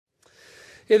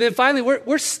And then finally,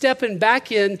 we're stepping back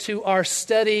into our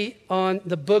study on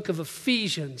the book of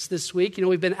Ephesians this week. You know,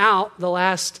 we've been out the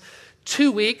last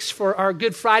 2 weeks for our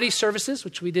Good Friday services,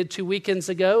 which we did 2 weekends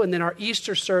ago, and then our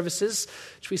Easter services,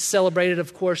 which we celebrated,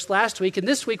 of course, last week. And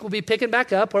this week we'll be picking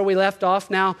back up where we left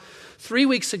off now 3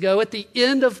 weeks ago at the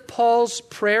end of Paul's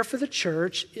prayer for the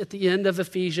church at the end of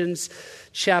Ephesians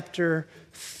chapter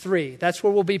 3. That's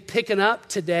where we'll be picking up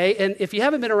today. And if you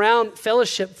haven't been around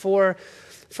fellowship for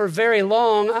very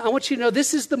long, I want you to know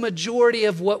this is the majority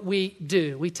of what we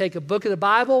do. We take a book of the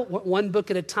Bible, one book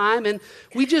at a time, and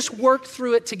we just work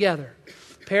through it together,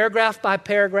 paragraph by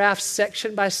paragraph,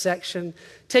 section by section,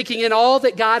 taking in all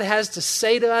that God has to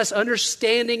say to us,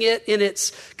 understanding it in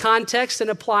its context and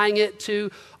applying it to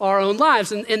our own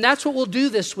lives. And that's what we'll do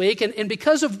this week. And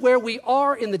because of where we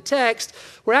are in the text,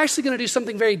 we're actually going to do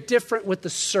something very different with the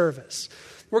service.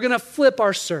 We're going to flip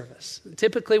our service.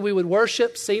 Typically, we would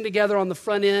worship, sing together on the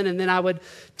front end, and then I would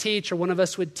teach, or one of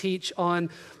us would teach on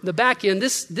the back end.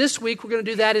 This week, we're going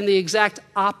to do that in the exact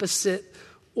opposite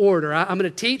order. I'm going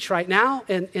to teach right now,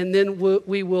 and then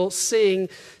we will sing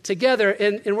together.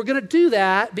 And we're going to do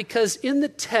that because in the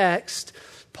text,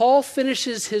 Paul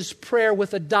finishes his prayer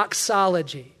with a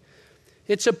doxology.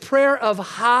 It's a prayer of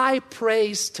high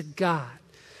praise to God.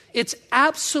 It's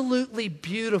absolutely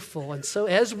beautiful. And so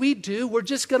as we do, we're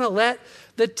just going to let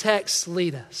the text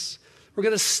lead us. We're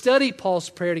going to study Paul's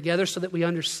prayer together so that we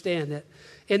understand it.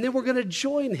 And then we're going to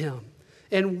join him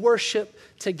and worship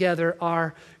together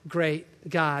our great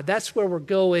God. That's where we're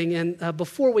going. And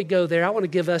before we go there, I want to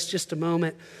give us just a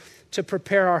moment to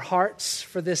prepare our hearts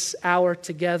for this hour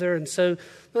together. And so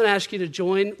I'm going to ask you to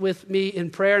join with me in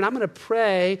prayer. And I'm going to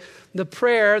pray the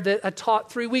prayer that I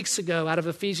taught 3 weeks ago out of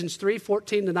Ephesians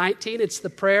 3:14-19. It's the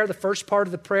prayer, the first part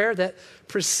of the prayer that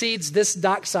precedes this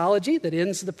doxology that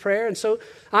ends the prayer. And so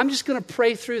I'm just going to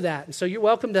pray through that. And so you're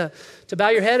welcome to bow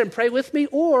your head and pray with me,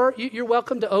 or you're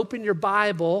welcome to open your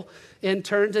Bible and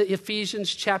turn to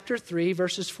Ephesians chapter 3,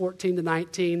 verses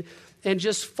 14-19, and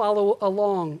just follow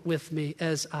along with me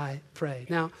as I pray.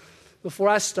 Now, before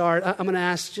I start, I'm going to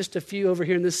ask just a few over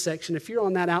here in this section. If you're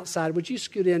on that outside, would you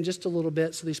scoot in just a little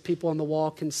bit so these people on the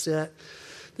wall can sit?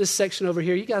 This section over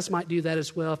here, you guys might do that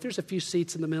as well. If there's a few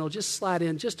seats in the middle, just slide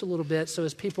in just a little bit so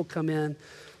as people come in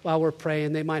while we're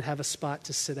praying, they might have a spot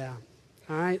to sit down.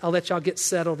 All right? I'll let y'all get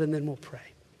settled and then we'll pray.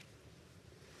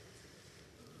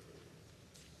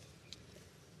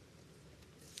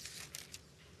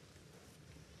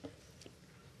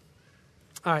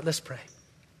 All right, let's pray.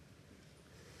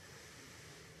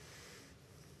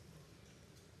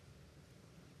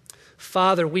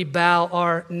 Father, we bow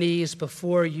our knees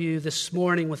before you this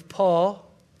morning with Paul.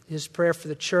 His prayer for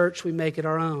the church, we make it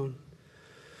our own.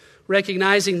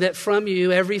 Recognizing that from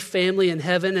you, every family in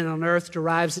heaven and on earth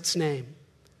derives its name.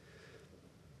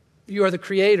 You are the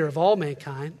creator of all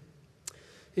mankind,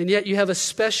 and yet you have a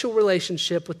special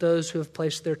relationship with those who have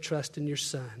placed their trust in your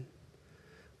Son.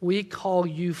 We call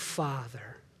you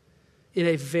Father in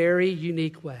a very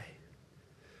unique way.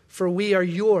 For we are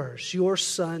yours, your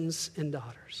sons and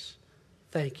daughters.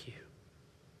 Thank you.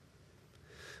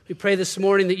 We pray this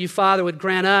morning that you, Father, would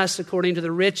grant us, according to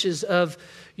the riches of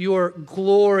your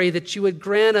glory, that you would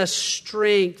grant us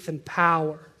strength and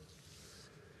power.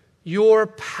 Your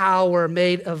power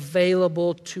made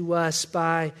available to us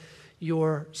by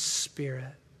your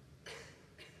Spirit.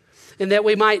 And that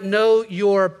we might know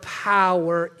your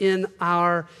power in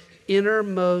our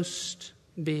innermost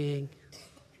being.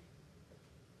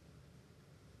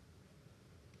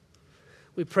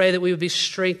 We pray that we would be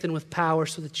strengthened with power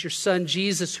so that your Son,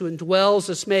 Jesus, who indwells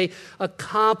us, may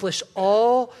accomplish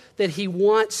all that he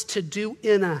wants to do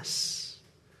in us.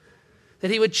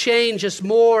 That he would change us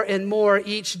more and more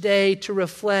each day to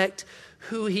reflect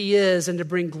who he is and to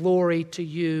bring glory to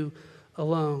you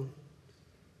alone.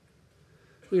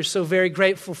 We are so very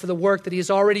grateful for the work that he has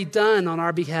already done on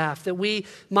our behalf, that we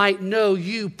might know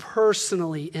you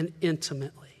personally and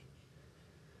intimately.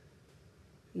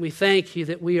 We thank you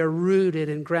that we are rooted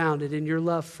and grounded in your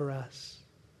love for us.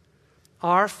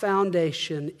 Our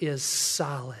foundation is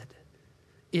solid.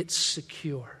 It's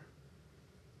secure.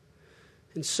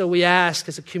 And so we ask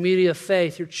as a community of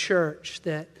faith, your church,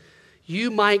 that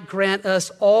you might grant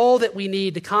us all that we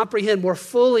need to comprehend more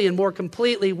fully and more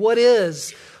completely what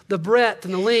is the breadth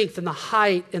and the length and the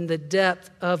height and the depth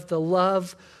of the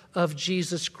love of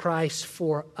Jesus Christ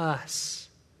for us.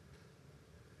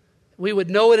 We would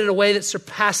know it in a way that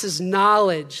surpasses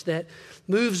knowledge, that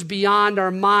moves beyond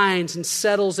our minds and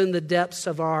settles in the depths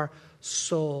of our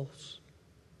souls.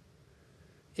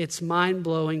 It's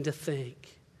mind-blowing to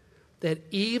think that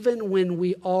even when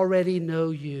we already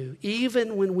know you,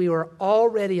 even when we are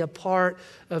already a part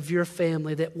of your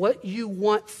family, that what you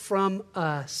want from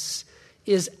us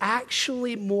is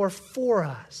actually more for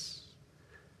us.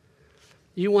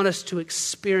 You want us to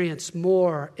experience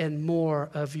more and more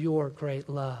of your great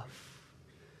love.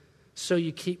 So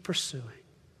you keep pursuing.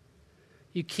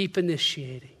 You keep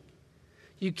initiating.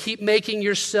 You keep making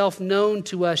yourself known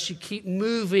to us. You keep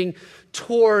moving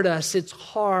toward us. It's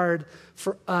hard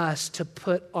for us to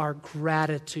put our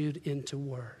gratitude into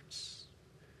words.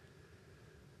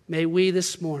 May we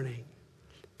this morning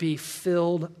be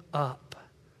filled up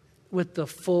with the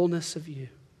fullness of you.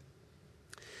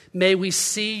 May we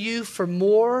see you for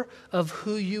more of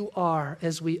who you are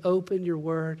as we open your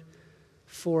word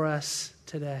for us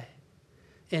today.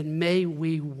 And may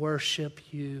we worship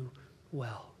you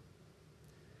well.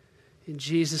 In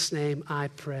Jesus' name I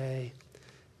pray,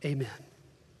 amen.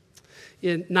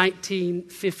 In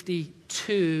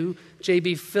 1952,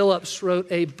 J.B. Phillips wrote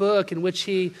a book in which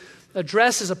he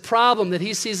addresses a problem that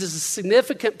he sees as a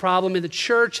significant problem in the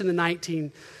church in the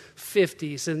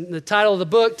 1950s. And the title of the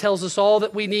book tells us all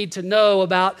that we need to know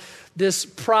about this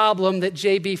problem that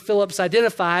J.B. Phillips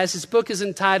identifies. His book is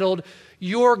entitled,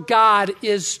 Your God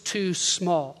is Too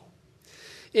Small.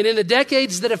 And in the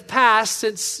decades that have passed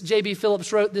since J.B.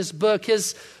 Phillips wrote this book,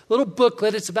 his little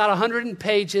booklet, it's about 100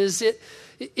 pages, it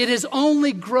has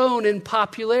only grown in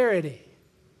popularity.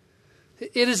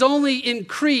 It has only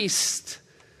increased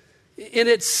in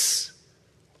its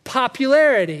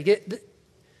popularity.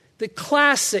 The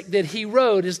classic that he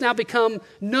wrote has now become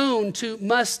known to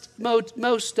most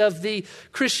of the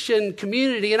Christian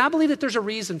community, and I believe that there's a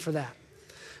reason for that.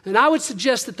 And I would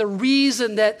suggest that the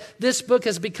reason that this book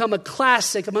has become a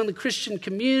classic among the Christian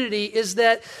community is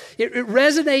that it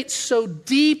resonates so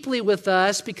deeply with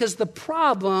us because the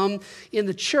problem in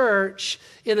the church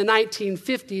in the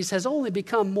 1950s has only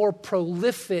become more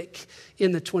prolific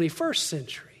in the 21st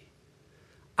century.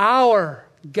 Our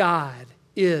God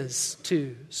is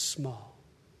too small.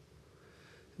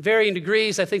 In varying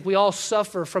degrees, I think we all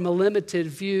suffer from a limited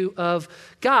view of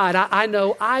God. I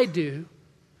know I do.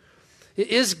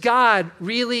 Is God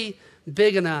really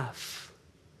big enough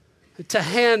to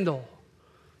handle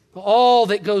all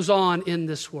that goes on in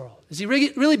this world? Is he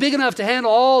really big enough to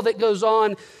handle all that goes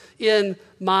on in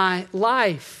my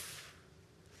life?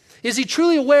 Is he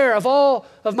truly aware of all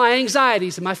of my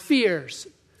anxieties and my fears,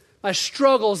 my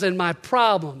struggles and my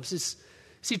problems? Is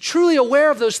he truly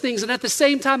aware of those things and at the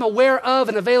same time aware of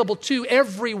and available to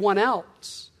everyone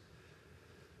else?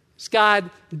 Is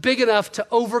God big enough to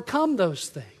overcome those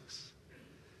things?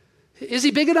 Is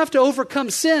he big enough to overcome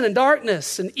sin and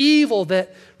darkness and evil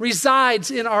that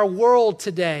resides in our world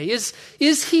today? Is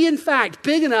he in fact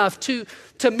big enough to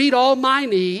meet all my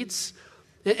needs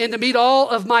and to meet all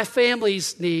of my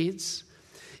family's needs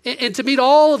and to meet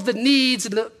all of the needs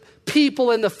and the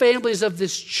people and the families of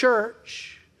this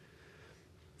church?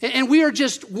 And we are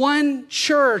just one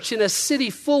church in a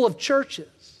city full of churches.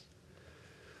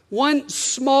 One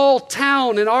small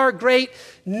town in our great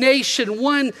nation,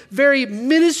 one very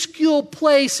minuscule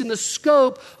place in the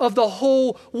scope of the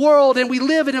whole world. And we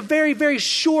live in a very, very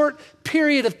short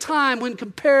period of time when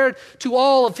compared to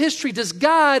all of history. Does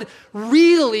God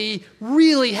really,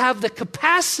 really have the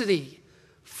capacity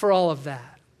for all of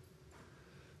that?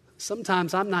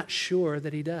 Sometimes I'm not sure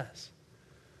that he does.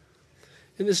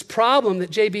 And this problem that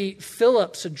J.B.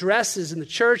 Phillips addresses in the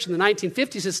church in the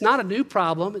 1950s, it's not a new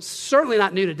problem. It's certainly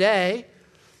not new today.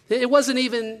 It wasn't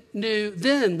even new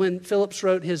then when Phillips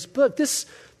wrote his book. This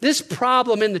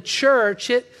problem in the church,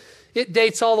 it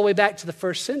dates all the way back to the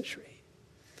first century.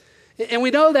 And we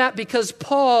know that because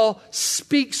Paul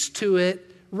speaks to it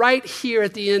right here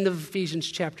at the end of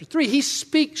Ephesians chapter 3. He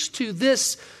speaks to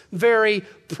this very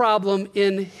problem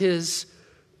in his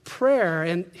prayer.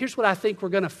 And here's what I think we're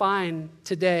going to find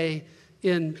today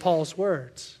in Paul's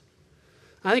words.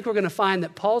 I think we're going to find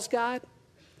that Paul's God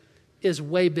is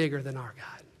way bigger than our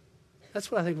God.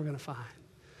 That's what I think we're going to find.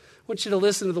 I want you to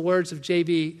listen to the words of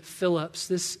J.B. Phillips.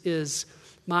 This is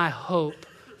my hope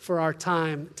for our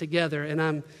time together, and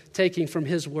I'm taking from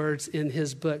his words in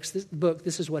his books.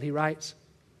 This is what he writes.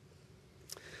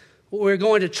 What we're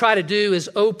going to try to do is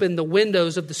open the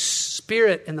windows of the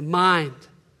spirit and the mind.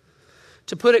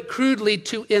 To put it crudely,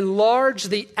 to enlarge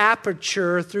the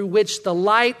aperture through which the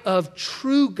light of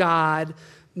true God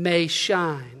may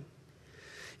shine.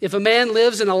 If a man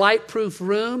lives in a light-proof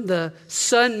room, the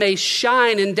sun may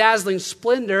shine in dazzling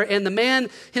splendor, and the man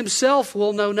himself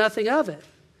will know nothing of it.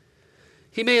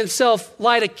 He may himself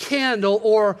light a candle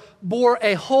or bore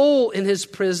a hole in his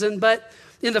prison, but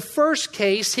in the first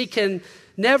case, he can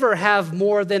never have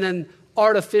more than an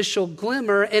artificial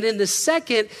glimmer. And in the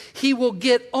second, he will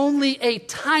get only a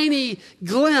tiny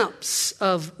glimpse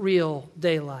of real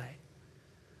daylight.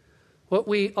 What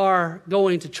we are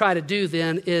going to try to do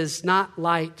then is not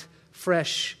light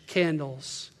fresh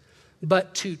candles,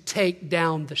 but to take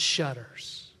down the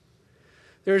shutters.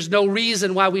 There's no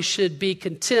reason why we should be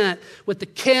content with the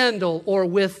candle or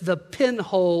with the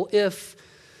pinhole if,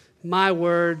 my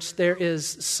words, there is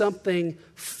something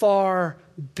far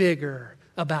bigger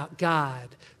about God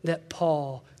that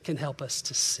Paul can help us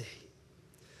to see.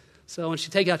 So I want you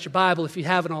to take out your Bible if you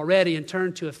haven't already and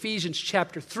turn to Ephesians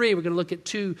chapter 3. We're going to look at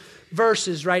two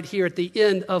verses right here at the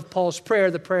end of Paul's prayer,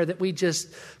 the prayer that we just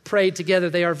prayed together.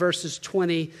 They are verses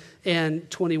 20 and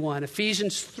 21.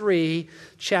 Ephesians 3,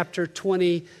 chapter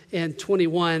 20 and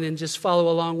 21. And just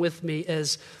follow along with me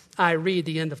as I read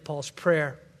the end of Paul's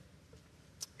prayer.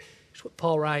 Here's what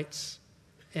Paul writes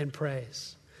and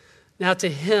prays. Now to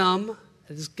him,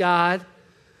 that is God,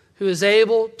 who is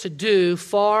able to do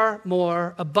far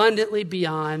more abundantly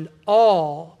beyond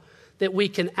all that we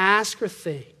can ask or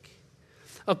think,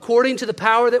 according to the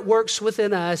power that works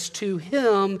within us, to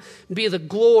him be the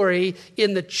glory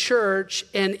in the church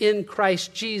and in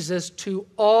Christ Jesus to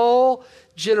all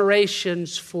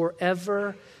generations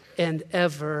forever and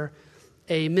ever.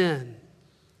 Amen.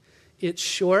 It's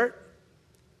short,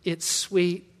 it's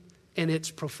sweet, and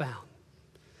it's profound.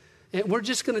 And we're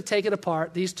just going to take it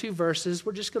apart, these two verses.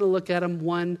 We're just going to look at them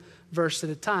one verse at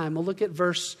a time. We'll look at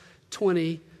verse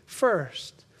 20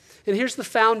 first. And here's the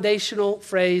foundational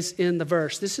phrase in the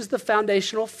verse. This is the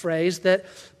foundational phrase that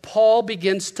Paul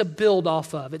begins to build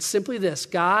off of. It's simply this: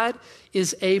 God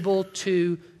is able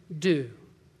to do.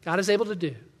 God is able to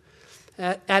do.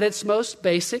 At its most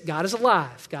basic, God is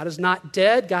alive. God is not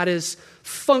dead. God is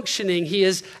functioning. He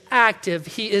is active.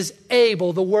 He is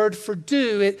able. The word for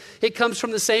do, it comes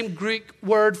from the same Greek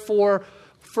word for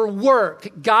work.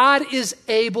 God is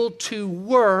able to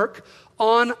work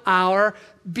on our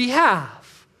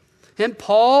behalf. And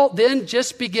Paul then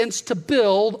just begins to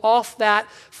build off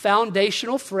that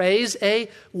foundational phrase a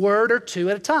word or two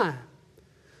at a time.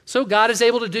 So God is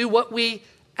able to do what we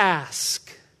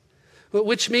ask,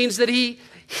 which means that he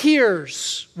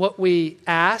hears what we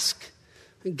ask.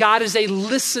 God is a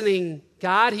listening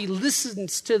God. He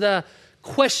listens to the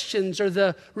questions or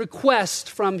the requests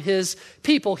from his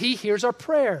people. He hears our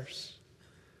prayers.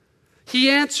 He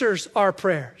answers our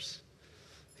prayers.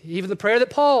 Even the prayer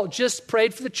that Paul just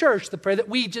prayed for the church, the prayer that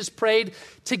we just prayed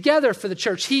together for the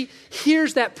church. He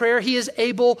hears that prayer. He is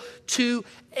able to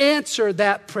answer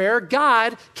that prayer.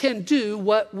 God can do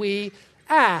what we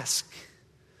ask.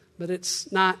 But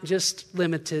it's not just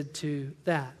limited to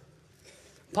that.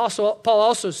 Paul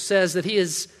also says that he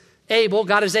is able,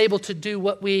 God is able to do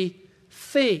what we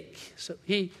think. So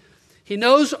he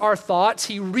knows our thoughts.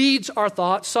 He reads our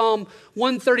thoughts. Psalm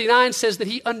 139 says that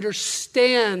he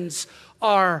understands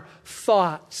our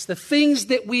thoughts. The things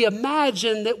that we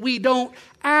imagine that we don't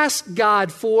ask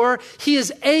God for, he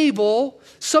is able,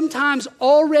 sometimes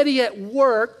already at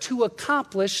work, to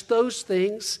accomplish those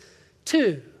things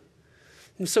too.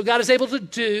 And so God is able to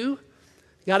do.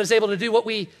 God is able to do what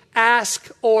we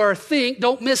ask or think.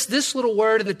 Don't miss this little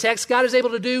word in the text. God is able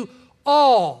to do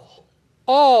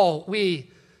all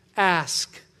we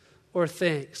ask or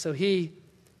think. So he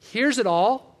hears it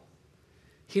all.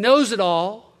 He knows it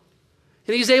all.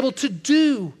 And he's able to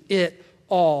do it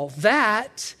all.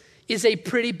 That is a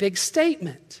pretty big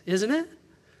statement, isn't it?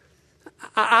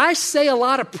 I say a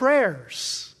lot of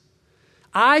prayers.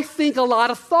 I think a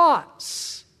lot of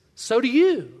thoughts. So do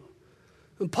you.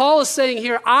 And Paul is saying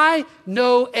here, I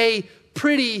know a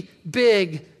pretty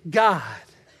big God.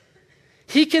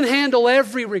 He can handle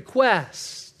every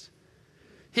request.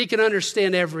 He can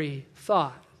understand every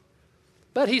thought.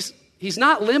 But he's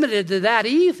not limited to that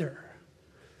either.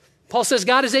 Paul says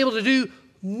God is able to do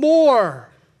more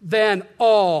than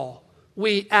all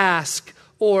we ask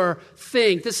or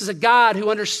think. This is a God who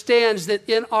understands that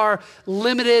in our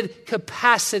limited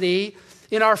capacity,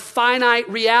 in our finite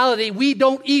reality, we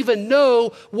don't even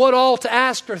know what all to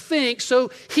ask or think,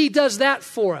 so he does that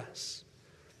for us.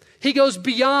 He goes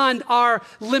beyond our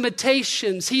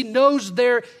limitations. He knows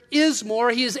there is more.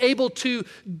 He is able to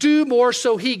do more,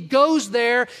 so he goes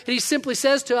there, and he simply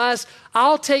says to us,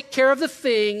 I'll take care of the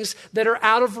things that are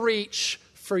out of reach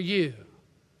for you.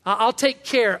 I'll take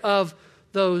care of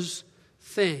those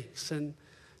things. And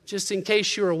just in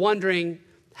case you were wondering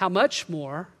how much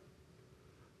more,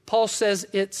 Paul says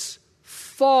it's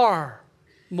far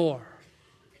more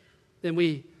than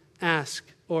we ask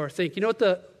or think. You know what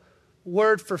the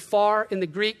word for far in the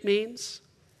Greek means?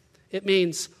 It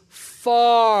means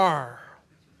far.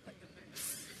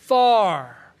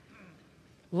 Far.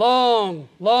 long,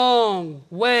 long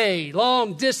way,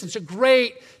 long distance, a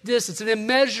great distance, an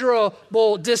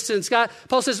immeasurable distance.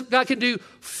 Paul says God can do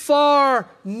far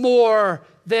more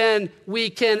than we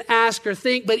can ask or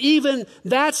think. But even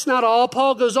that's not all.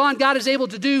 Paul goes on, God is able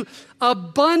to do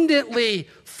abundantly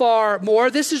far more.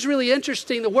 This is really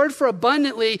interesting. The word for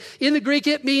abundantly in the Greek,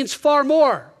 it means far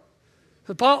more.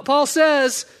 Paul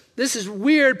says, this is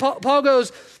weird. Paul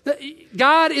goes,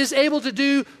 God is able to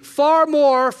do far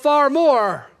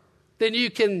more than you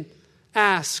can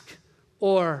ask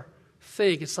or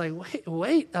think. It's like,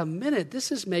 wait a minute.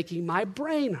 This is making my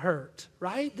brain hurt,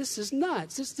 right? This is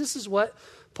nuts. This is what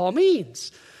Paul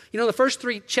means. You know, the first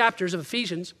 3 chapters of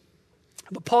Ephesians,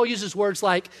 Paul uses words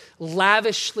like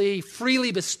lavishly,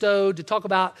 freely bestowed to talk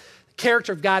about the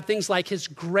character of God, things like his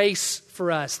grace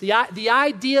for us. The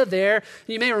idea there, and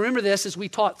you may remember this as we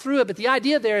taught through it, but the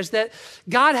idea there is that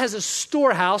God has a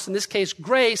storehouse, in this case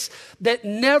grace, that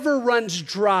never runs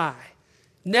dry,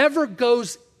 never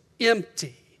goes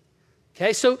empty.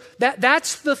 Okay, so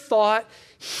that's the thought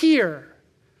here.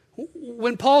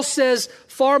 When Paul says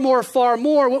far more,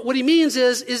 what he means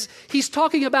is he's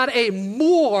talking about a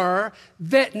more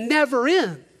that never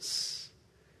ends.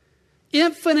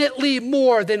 Infinitely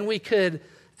more than we could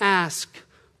ask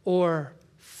or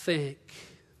think.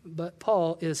 But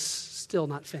Paul is still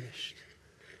not finished.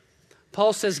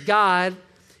 Paul says God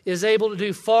is able to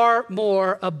do far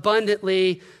more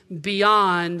abundantly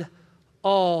beyond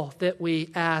all that we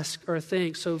ask or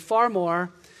think. So far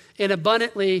more and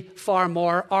abundantly far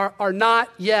more are not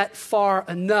yet far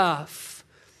enough.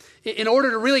 In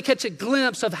order to really catch a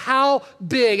glimpse of how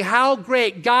big, how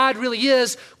great God really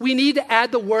is, we need to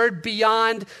add the word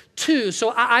beyond to.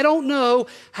 So I don't know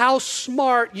how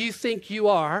smart you think you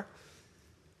are,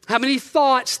 how many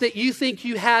thoughts that you think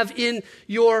you have in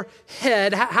your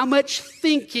head, how much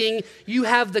thinking you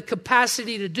have the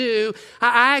capacity to do.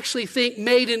 I actually think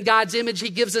made in God's image, he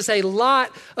gives us a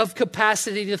lot of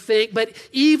capacity to think. But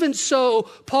even so,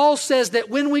 Paul says that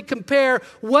when we compare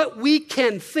what we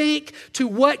can think to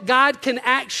what God can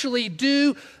actually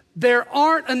do, there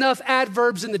aren't enough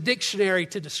adverbs in the dictionary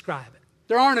to describe it.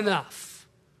 There aren't enough.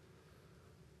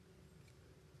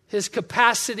 His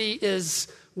capacity is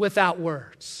without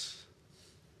words.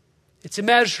 It's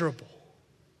immeasurable.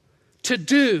 To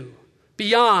do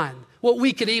beyond what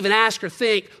we could even ask or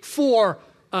think for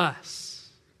us.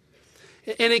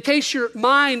 And in case your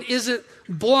mind isn't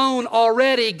blown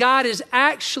already, God is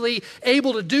actually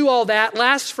able to do all that.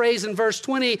 Last phrase in verse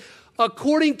 20,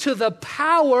 according to the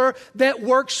power that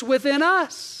works within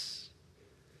us.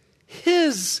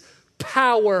 His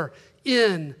power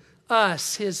in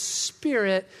us, his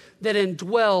Spirit that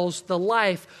indwells the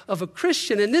life of a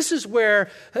Christian. And this is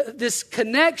where this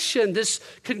connection, this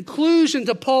conclusion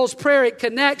to Paul's prayer, it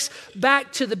connects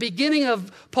back to the beginning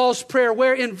of Paul's prayer,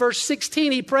 where in verse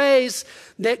 16 he prays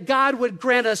that God would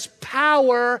grant us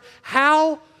power.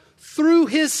 How? Through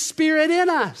his Spirit in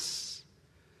us.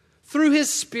 Through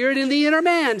his Spirit in the inner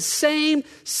man. Same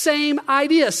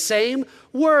idea, same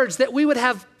words, that we would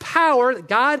have power, that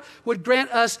God would grant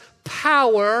us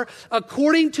power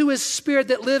according to his Spirit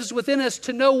that lives within us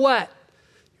to know what?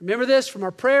 Remember this from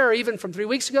our prayer, or even from 3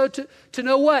 weeks ago, to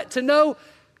know what? To know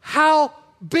how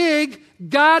big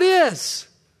God is.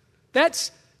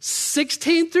 That's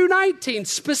 16 through 19,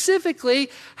 specifically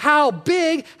how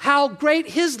big, how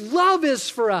great his love is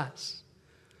for us.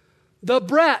 The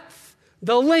breadth,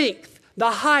 the length,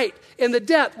 the height, and the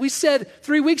depth. We said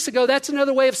 3 weeks ago, that's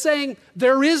another way of saying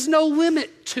there is no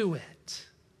limit to it.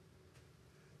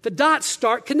 The dots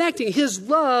start connecting. His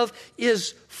love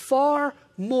is far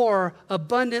more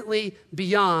abundantly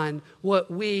beyond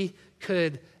what we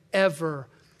could ever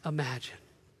imagine.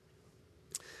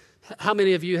 How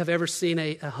many of you have ever seen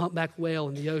a humpback whale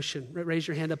in the ocean? Raise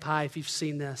your hand up high if you've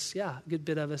seen this. Yeah, a good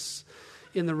bit of us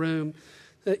in the room.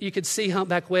 You could see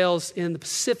humpback whales in the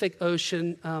Pacific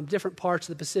Ocean, different parts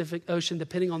of the Pacific Ocean,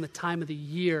 depending on the time of the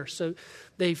year. So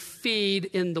they feed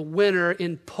in the winter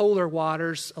in polar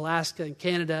waters, Alaska and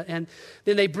Canada, and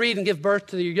then they breed and give birth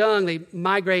to their young. They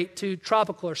migrate to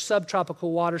tropical or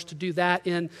subtropical waters to do that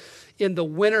in the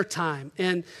wintertime.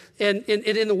 And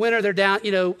in the winter, they're down,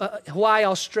 Hawaii,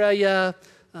 Australia,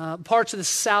 parts of the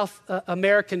South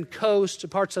American coast,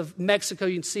 parts of Mexico.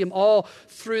 You can see them all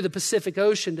through the Pacific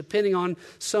Ocean, depending on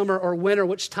summer or winter,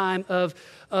 which time of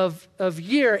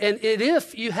year. And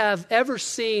if you have ever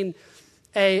seen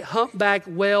a humpback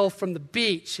whale from the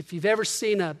beach, if you've ever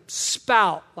seen a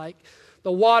spout, like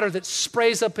the water that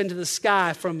sprays up into the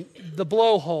sky from the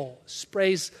blowhole,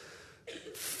 sprays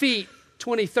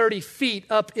 20, 30 feet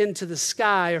up into the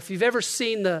sky, or if you've ever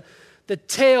seen the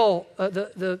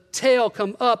the tail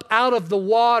come up out of the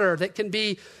water that can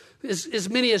be as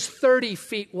many as 30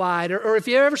 feet wide. Or if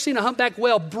you've ever seen a humpback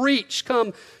whale breach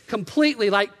come completely,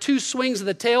 like two swings of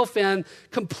the tail fin,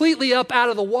 completely up out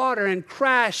of the water and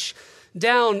crash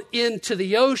down into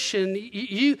the ocean,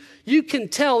 you can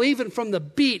tell even from the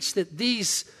beach that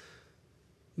these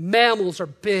mammals are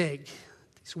big.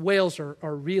 These whales are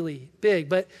really big.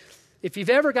 But if you've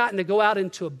ever gotten to go out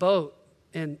into a boat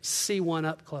and see one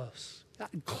up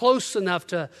close enough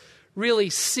to really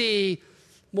see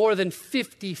more than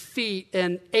 50 feet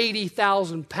and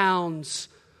 80,000 pounds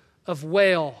of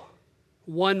whale,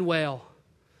 one whale,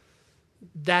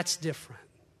 that's different.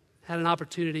 Had an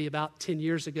opportunity about 10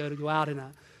 years ago to go out in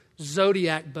a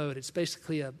Zodiac boat. It's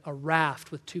basically a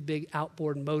raft with two big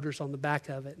outboard motors on the back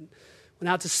of it. And went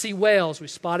out to see whales. We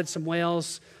spotted some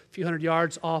whales a few hundred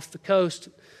yards off the coast.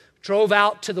 Drove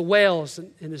out to the whales.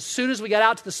 And as soon as we got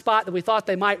out to the spot that we thought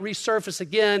they might resurface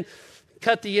again,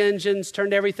 cut the engines,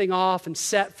 turned everything off, and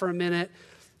sat for a minute,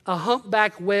 a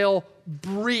humpback whale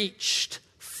breached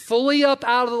fully up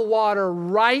out of the water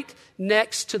right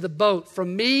next to the boat.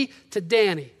 From me to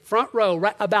Danny, front row,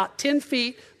 right about 10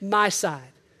 feet my side.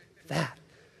 That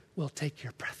will take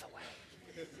your breath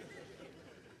away.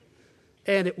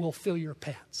 And it will fill your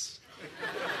pants.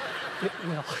 It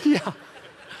will, yeah.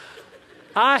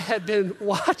 I had been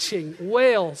watching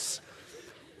whales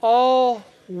all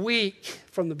week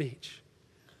from the beach.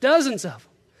 Dozens of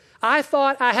them. I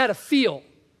thought I had a feel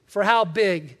for how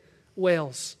big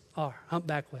whales are,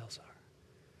 humpback whales are.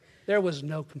 There was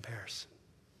no comparison.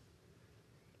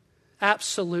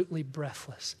 Absolutely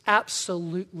breathless.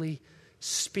 Absolutely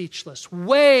speechless.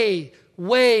 Way,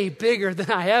 way bigger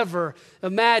than I ever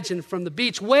imagined from the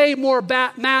beach. Way more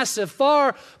massive.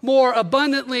 Far more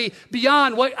abundantly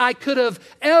beyond what I could have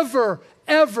ever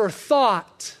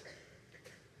thought.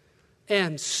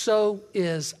 And so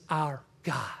is our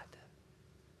God.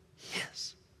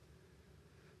 Yes.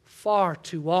 Far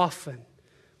too often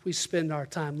we spend our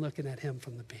time looking at him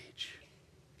from the beach.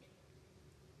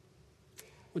 I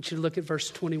want you to look at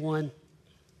verse 21.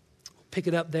 Pick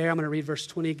it up there. I'm going to read verse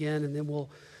 20 again, and then we'll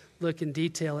look in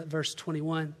detail at verse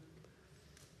 21.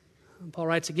 And Paul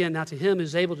writes again, now to him who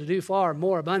is able to do far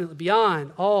more abundantly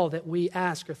beyond all that we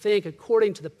ask or think,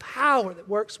 according to the power that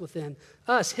works within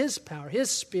us, his power, his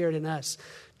Spirit in us,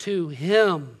 to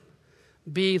him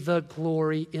be the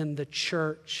glory in the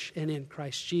church and in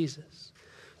Christ Jesus,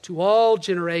 to all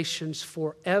generations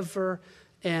forever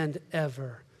and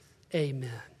ever.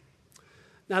 Amen.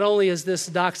 Not only is this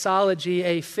doxology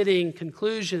a fitting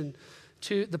conclusion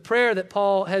to the prayer that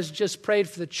Paul has just prayed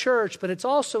for the church, but it's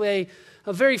also a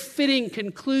very fitting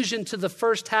conclusion to the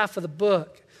first half of the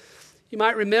book. You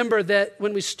might remember that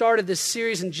when we started this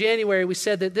series in January, we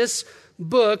said that this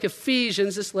book,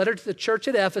 Ephesians, this letter to the church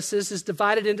at Ephesus, is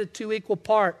divided into two equal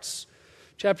parts.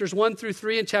 Chapters 1 through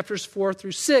 3 and chapters 4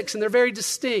 through 6, and they're very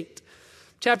distinct.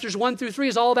 Chapters 1 through 3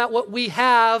 is all about what we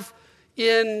have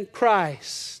in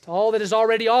Christ, all that is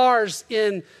already ours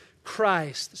in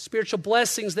Christ, the spiritual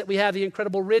blessings that we have, the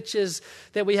incredible riches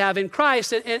that we have in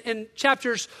Christ. And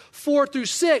chapters 4 through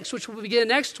 6, which will begin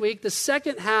next week, the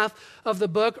second half of the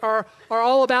book, are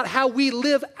all about how we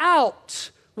live out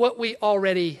what we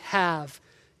already have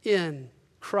in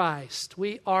Christ.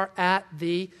 We are at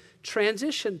the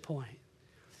transition point.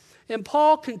 And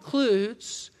Paul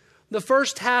concludes the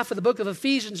first half of the book of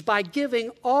Ephesians by giving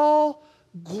all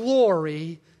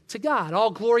glory to God,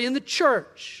 all glory in the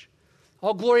church,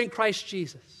 all glory in Christ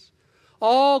Jesus,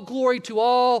 all glory to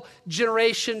all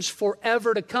generations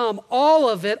forever to come. All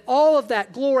of it, all of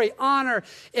that glory, honor,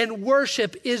 and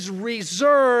worship is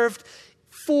reserved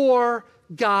for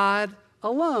God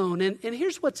alone. And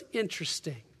here's what's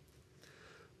interesting.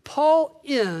 Paul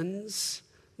ends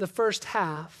the first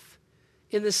half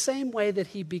in the same way that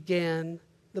he began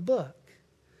the book.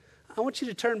 I want you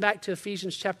to turn back to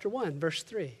Ephesians chapter 1, verse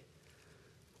 3. I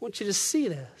want you to see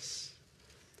this.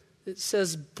 It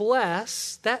says,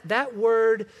 bless. That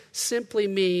word simply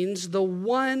means the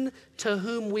one to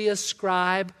whom we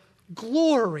ascribe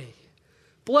glory.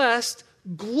 Blessed,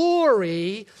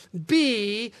 glory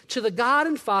be to the God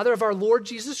and Father of our Lord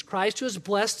Jesus Christ, who has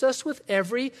blessed us with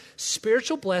every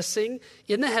spiritual blessing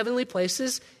in the heavenly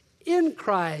places in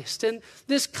Christ. And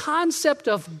this concept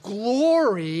of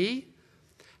glory,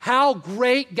 how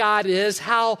great God is,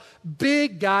 how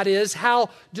big God is, how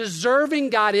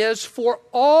deserving God is for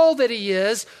all that he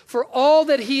is, for all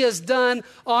that he has done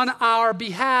on our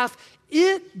behalf.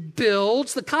 It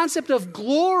builds, the concept of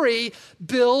glory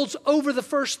builds over the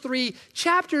first 3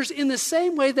 chapters in the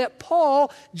same way that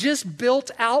Paul just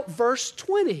built out verse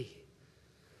 20.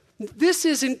 This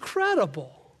is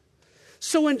incredible.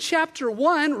 So in chapter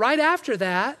 1, right after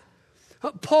that,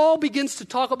 Paul begins to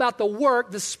talk about the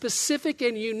work, the specific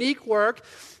and unique work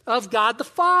of God the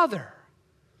Father.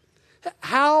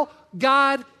 How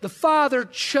God the Father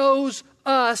chose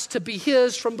us to be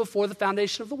his from before the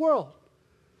foundation of the world.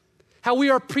 How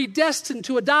we are predestined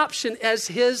to adoption as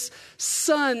his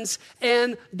sons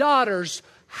and daughters.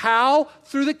 How?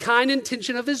 Through the kind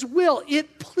intention of his will.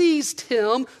 It pleased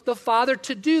him, the Father,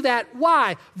 to do that.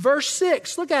 Why? Verse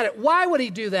 6, look at it. Why would he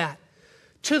do that?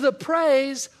 To the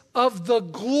praise of the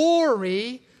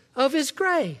glory of his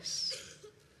grace.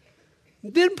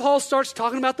 Then Paul starts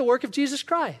talking about the work of Jesus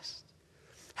Christ.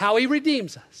 How he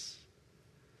redeems us.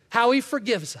 How he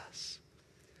forgives us.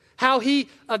 How he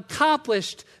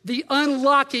accomplished the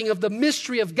unlocking of the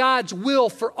mystery of God's will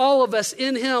for all of us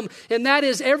in him. And that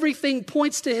is, everything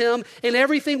points to him and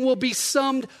everything will be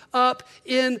summed up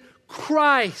in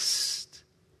Christ.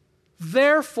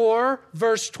 Therefore,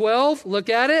 verse 12, look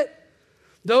at it.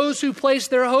 Those who place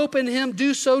their hope in him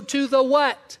do so to the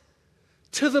what?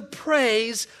 To the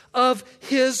praise of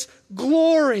his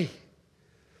glory.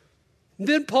 And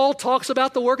then Paul talks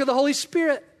about the work of the Holy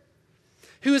Spirit,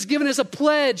 who is given as a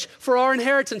pledge for our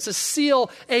inheritance, a seal,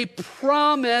 a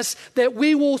promise that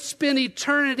we will spend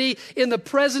eternity in the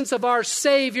presence of our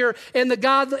Savior and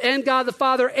God the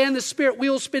Father and the Spirit. We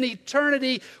will spend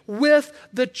eternity with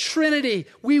the Trinity.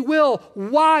 We will.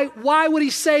 Why would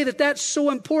he say that that's so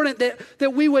important,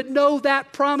 that we would know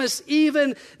that promise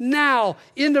even now?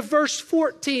 Into verse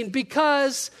 14,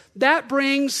 because that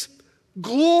brings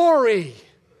glory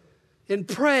and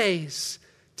praise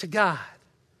to God.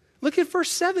 Look at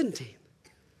verse 17.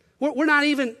 We're not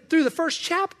even through the first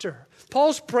chapter.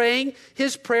 Paul's praying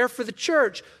his prayer for the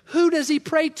church. Who does he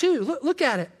pray to? Look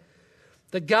at it.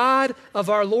 The God of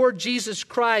our Lord Jesus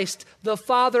Christ, the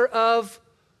Father of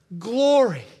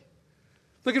glory.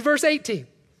 Look at verse 18.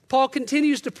 Paul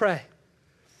continues to pray.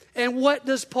 And what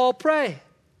does Paul pray?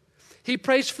 He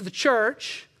prays for the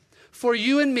church, for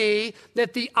you and me,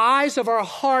 that the eyes of our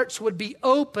hearts would be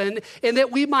opened and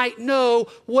that we might know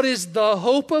what is the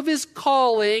hope of his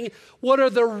calling, what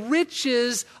are the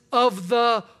riches of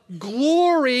the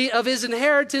glory of his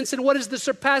inheritance, and what is the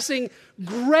surpassing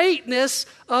greatness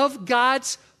of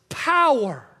God's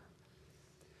power.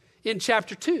 In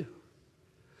chapter 2,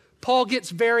 Paul gets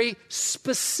very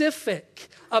specific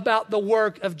about the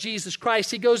work of Jesus Christ.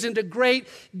 He goes into great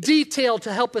detail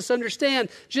to help us understand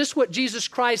just what Jesus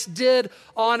Christ did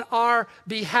on our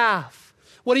behalf,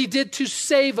 what he did to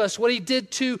save us, what he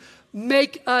did to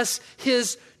make us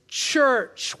his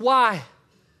church. Why?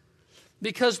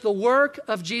 Because the work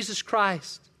of Jesus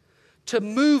Christ to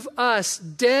move us,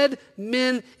 dead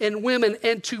men and women,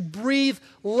 and to breathe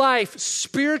life,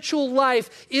 spiritual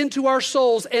life into our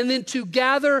souls, and then to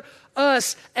gather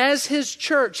us as his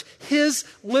church, his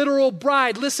literal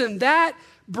bride. Listen, that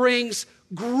brings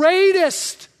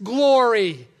greatest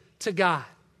glory to God.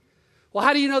 Well,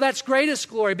 how do you know that's greatest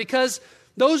glory? Because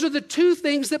those are the two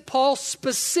things that Paul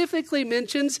specifically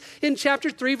mentions in chapter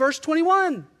 3, verse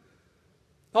 21.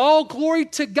 All glory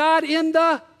to God in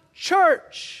the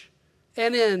church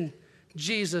and in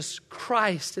Jesus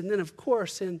Christ. And then, of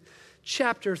course, in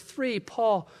chapter 3,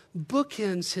 Paul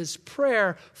bookends his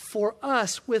prayer for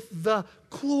us with the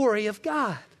glory of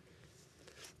God.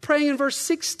 Praying in verse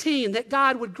 16 that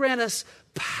God would grant us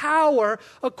power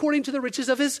according to the riches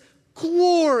of his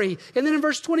glory. And then in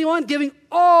verse 21, giving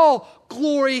all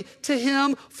glory to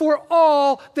him for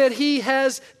all that he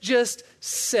has just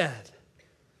said.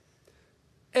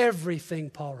 Everything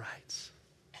Paul writes,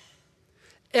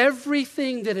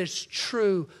 everything that is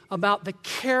true about the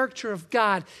character of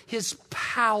God, his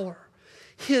power,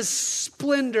 his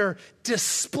splendor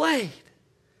displayed.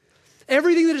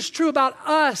 Everything that is true about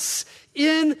us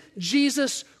in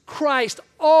Jesus Christ,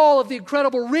 all of the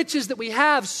incredible riches that we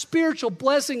have, spiritual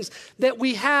blessings that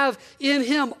we have in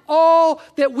him, all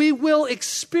that we will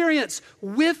experience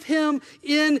with him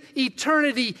in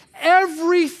eternity.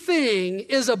 Everything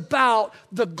is about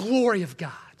the glory of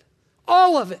God.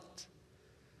 All of it.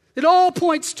 It all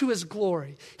points to his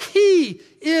glory. He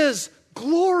is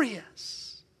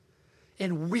glorious.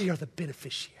 And we are the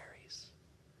beneficiaries.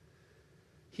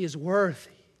 He is worthy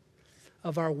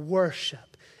of our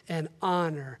worship and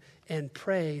honor and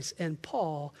praise. And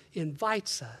Paul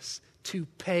invites us to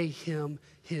pay him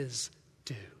his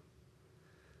due.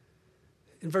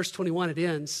 In verse 21, it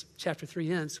ends, chapter 3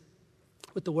 ends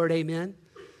with the word amen.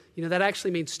 You know, that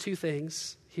actually means two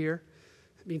things here.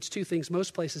 It means two things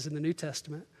most places in the New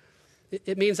Testament.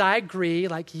 It means I agree,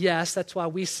 like yes. That's why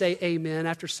we say amen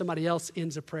after somebody else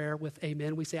ends a prayer with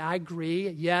amen. We say, I agree,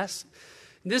 yes.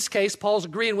 In this case, Paul's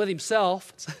agreeing with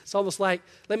himself. It's almost like,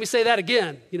 let me say that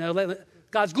again.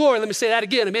 God's glory, let me say that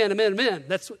again. Amen, amen, amen.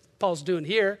 That's what Paul's doing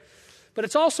here. But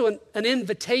it's also an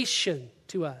invitation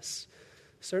to us.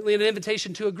 Certainly an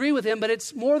invitation to agree with him, but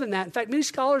it's more than that. In fact, many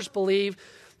scholars believe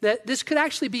that this could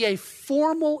actually be a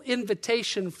formal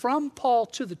invitation from Paul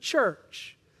to the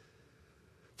church.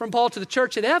 From Paul to the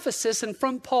church at Ephesus and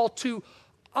from Paul to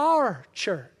our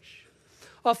church.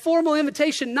 A formal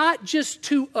invitation not just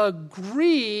to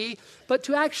agree, but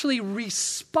to actually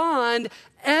respond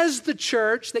as the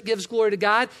church that gives glory to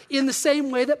God in the same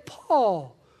way that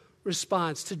Paul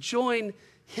responds, to join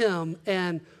him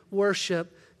and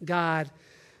worship God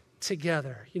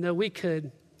together.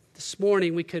 This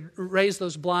morning we could raise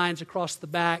those blinds across the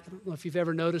back. I don't know if you've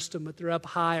ever noticed them, but they're up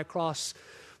high across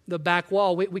the back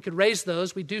wall. We could raise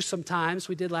those. We do sometimes.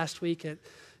 We did last week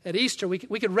at Easter. We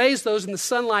could raise those and the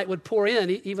sunlight would pour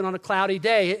in. Even on a cloudy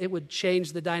day, it would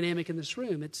change the dynamic in this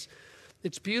room.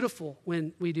 It's beautiful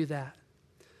when we do that.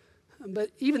 But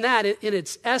even that, in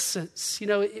its essence,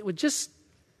 it would just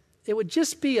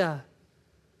be a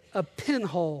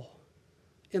pinhole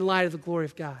in light of the glory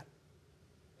of God.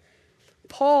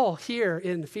 Paul here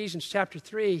in Ephesians chapter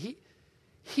 3,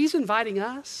 he's inviting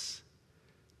us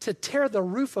to tear the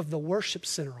roof of the worship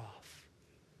center off.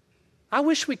 I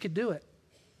wish we could do it.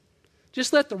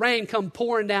 Just let the rain come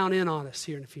pouring down in on us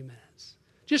here in a few minutes.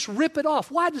 Just rip it off.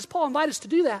 Why does Paul invite us to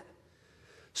do that?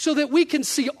 So that we can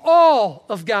see all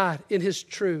of God in his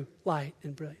true light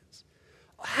and brilliance.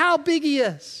 How big he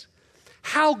is.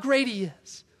 How great he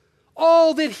is.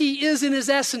 All that he is in his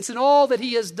essence and all that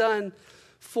he has done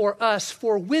for us.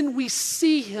 For when we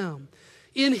see him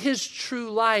in his true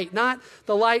light, not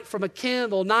the light from a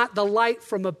candle, not the light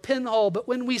from a pinhole, but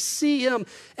when we see him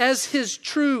as his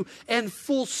true and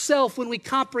full self, when we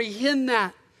comprehend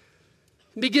that,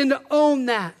 begin to own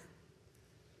that,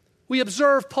 we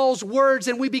observe Paul's words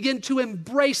and we begin to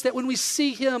embrace that when we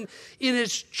see him in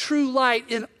his true light,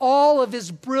 in all of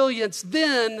his brilliance,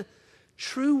 then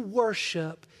true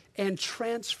worship and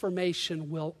transformation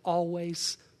will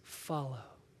always follow.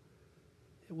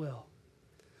 It will.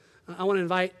 I want to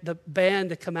invite the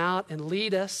band to come out and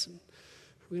lead us.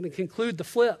 We're going to conclude the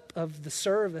flip of the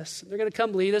service. They're going to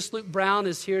come lead us. Luke Brown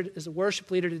is here as a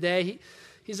worship leader today.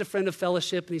 He's a friend of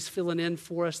fellowship, and he's filling in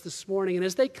for us this morning. And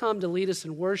as they come to lead us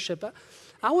in worship,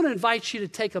 I want to invite you to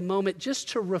take a moment just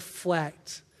to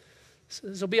reflect. So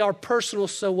this will be our personal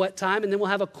so what time, and then we'll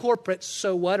have a corporate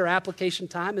so what or application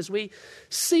time as we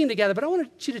sing together. But I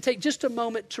want you to take just a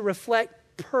moment to reflect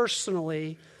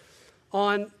personally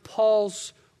on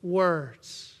Paul's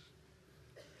words.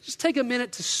 Just take a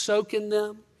minute to soak in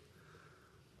them.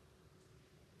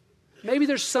 Maybe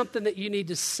there's something that you need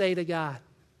to say to God.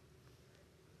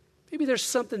 Maybe there's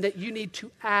something that you need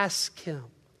to ask him.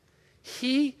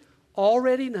 He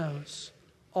already knows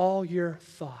all your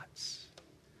thoughts.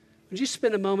 Would you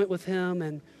spend a moment with him?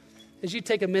 And as you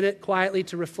take a minute quietly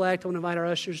to reflect, I want to invite our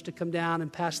ushers to come down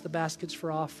and pass the baskets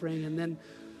for offering. And then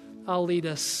I'll lead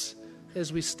us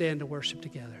as we stand to worship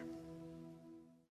together.